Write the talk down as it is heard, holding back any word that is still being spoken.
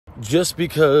just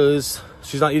because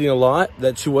she's not eating a lot,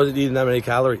 that she wasn't eating that many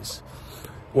calories.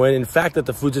 When in fact that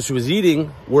the foods that she was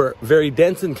eating were very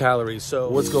dense in calories. So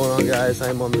what's going on, guys?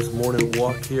 I'm on this morning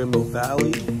walk here in Mill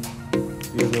Valley.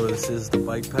 You guys know this is the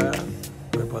bike path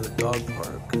right by the dog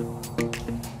park.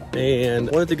 And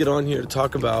I wanted to get on here to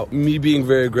talk about me being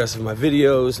very aggressive in my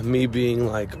videos, me being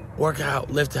like, work out,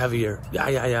 lift heavier,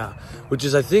 yeah, which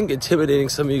is, I think, intimidating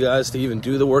some of you guys to even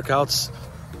do the workouts.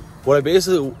 What I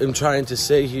basically am trying to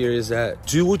say here is that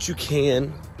do what you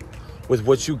can with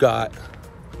what you got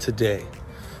today.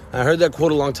 I heard that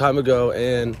quote a long time ago,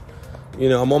 and you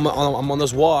know, I'm on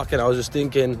this walk, and I was just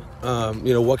thinking,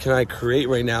 you know, what can I create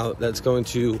right now that's going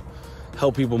to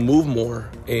help people move more?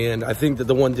 And I think that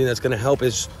the one thing that's going to help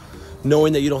is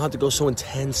knowing that you don't have to go so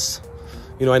intense.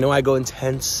 You know I go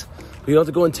intense, but you don't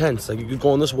have to go intense. Like, you could go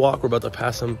on this walk. We're about to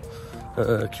pass some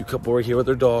cute couple right here with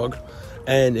their dog.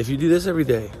 And if you do this every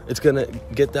day, it's going to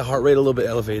get the heart rate a little bit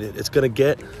elevated. It's going to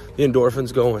get the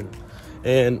endorphins going.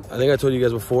 And I think I told you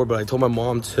guys before, but I told my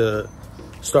mom to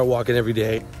start walking every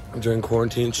day during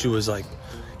quarantine. She was like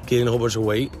gaining a whole bunch of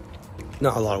weight.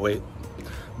 Not a lot of weight,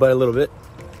 but a little bit.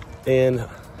 And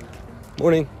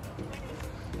morning,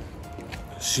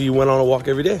 she went on a walk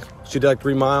every day. She did like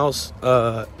 3 miles,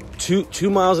 2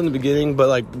 miles in the beginning, but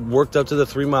like worked up to the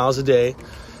 3 miles a day.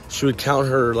 She would count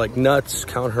her like nuts,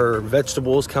 count her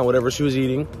vegetables, count whatever she was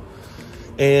eating.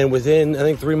 And within, I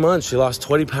think, 3 months, she lost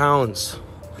 20 pounds.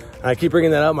 And I keep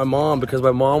bringing that up, my mom, because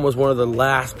my mom was one of the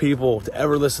last people to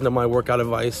ever listen to my workout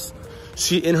advice.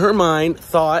 She, in her mind,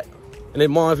 thought, and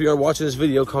then mom, if you are watching this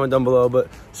video, comment down below, but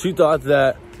she thought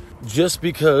that just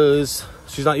because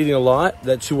she's not eating a lot,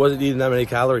 that she wasn't eating that many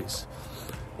calories.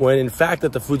 When in fact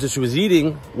that the foods that she was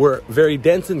eating were very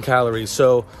dense in calories.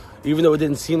 So even though it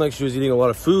didn't seem like she was eating a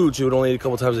lot of food, she would only eat a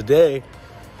couple times a day,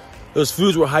 those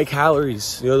foods were high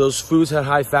calories. You know, those foods had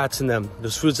high fats in them.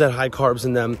 Those foods had high carbs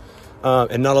in them.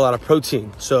 And not a lot of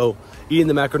protein. So eating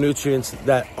the macronutrients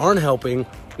that aren't helping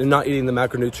and not eating the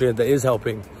macronutrient that is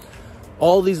helping,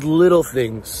 all these little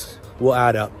things will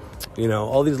add up. You know,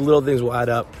 all these little things will add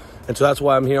up. And so that's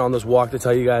why I'm here on this walk, to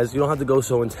tell you guys, you don't have to go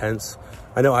so intense.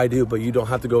 I know I do, but you don't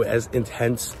have to go as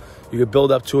intense. You can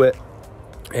build up to it.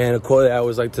 And a quote that I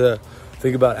always like to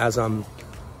think about as I'm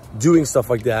doing stuff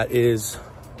like that is,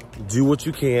 do what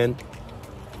you can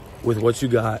with what you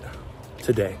got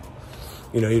today.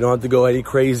 You know, you don't have to go any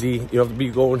crazy. You don't have to be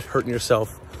going hurting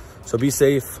yourself. So be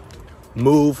safe,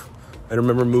 move, and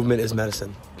remember, movement is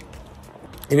medicine.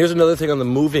 And here's another thing on the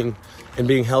moving and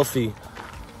being healthy.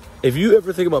 If you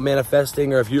ever think about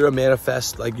manifesting, or if you're a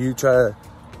manifest, like you try to,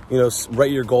 you know,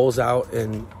 write your goals out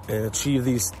and achieve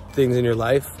these things in your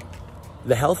life,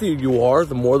 the healthier you are,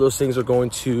 the more those things are going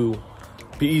to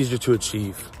be easier to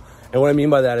achieve. And what I mean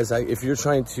by that is, like, if you're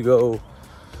trying to go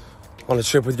on a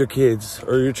trip with your kids,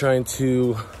 or you're trying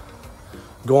to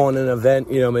go on an event,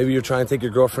 you know, maybe you're trying to take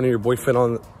your girlfriend or your boyfriend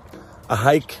on a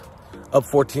hike up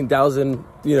 14,000,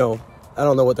 you know, I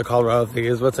don't know what the Colorado thing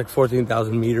is, but it's like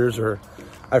 14,000 meters, or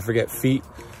I forget, feet.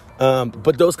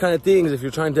 But those kind of things, if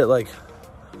you're trying to like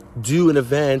do an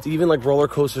event, even like roller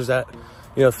coasters at,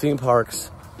 you know, theme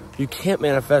parks, you can't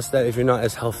manifest that if you're not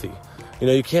as healthy. You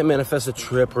know, you can't manifest a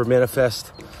trip or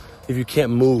manifest if you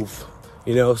can't move.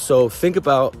 You know, so think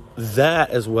about that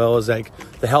as well, as like,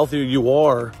 the healthier you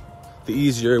are, the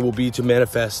easier it will be to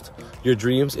manifest your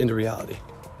dreams into reality.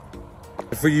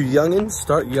 For you youngins,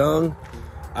 start young.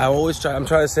 I'm trying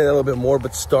to say that a little bit more,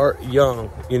 but start young.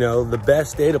 You know, the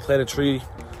best day to plant a tree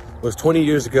was 20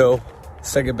 years ago.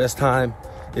 Second best time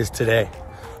is today.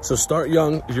 So start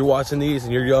young. If you're watching these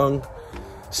and you're young,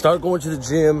 start going to the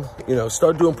gym. You know,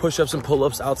 start doing push-ups and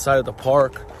pull-ups outside of the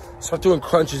park. Start doing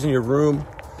crunches in your room.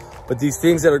 But these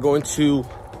things that are going to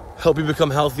help you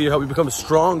become healthier, help you become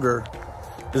stronger,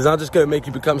 is not just going to make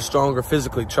you become stronger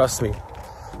physically, trust me.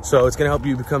 So it's going to help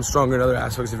you become stronger in other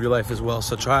aspects of your life as well.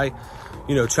 So try,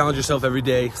 you know, challenge yourself every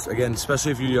day. Again,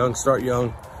 especially if you're young, start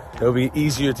young. It'll be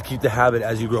easier to keep the habit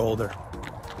as you grow older.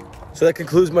 So that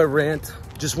concludes my rant.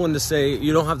 Just wanted to say,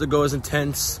 you don't have to go as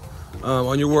intense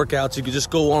on your workouts. You can just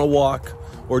go on a walk,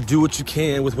 or do what you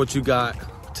can with what you got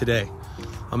today.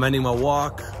 I'm ending my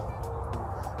walk.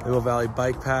 Mill Valley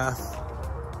bike path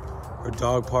or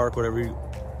dog park, whatever you.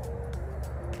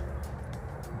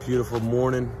 Beautiful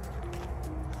morning.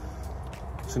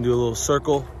 Just gonna do a little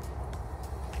circle.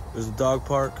 There's a dog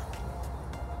park.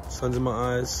 Sun's in my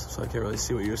eyes, so I can't really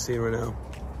see what you're seeing right now.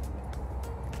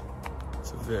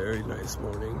 It's a very nice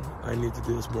morning. I need to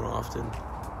do this more often.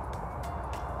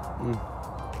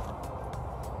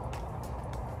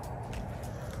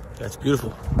 That's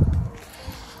beautiful.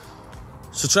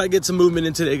 So try to get some movement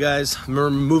in today, guys.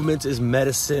 Remember, movement is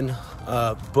medicine.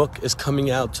 Book is coming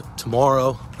out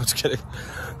tomorrow. I'm just kidding.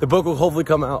 The book will hopefully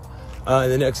come out in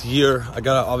the next year. I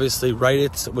gotta obviously write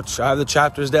it, which I have the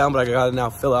chapters down, but I gotta now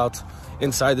fill out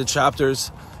inside the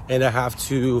chapters, and I have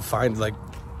to find like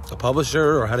a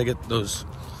publisher or how to get those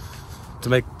to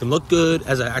make them look good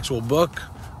as an actual book.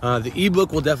 The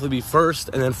ebook will definitely be first,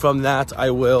 and then from that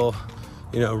I will,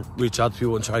 you know, reach out to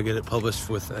people and try to get it published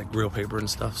with like real paper and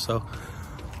stuff. So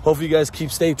hopefully you guys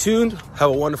stay tuned. Have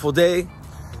a wonderful day,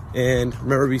 and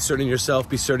remember, be certain in yourself,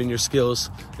 be certain in your skills,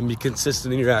 and be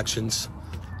consistent in your actions,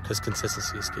 because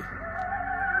consistency is key.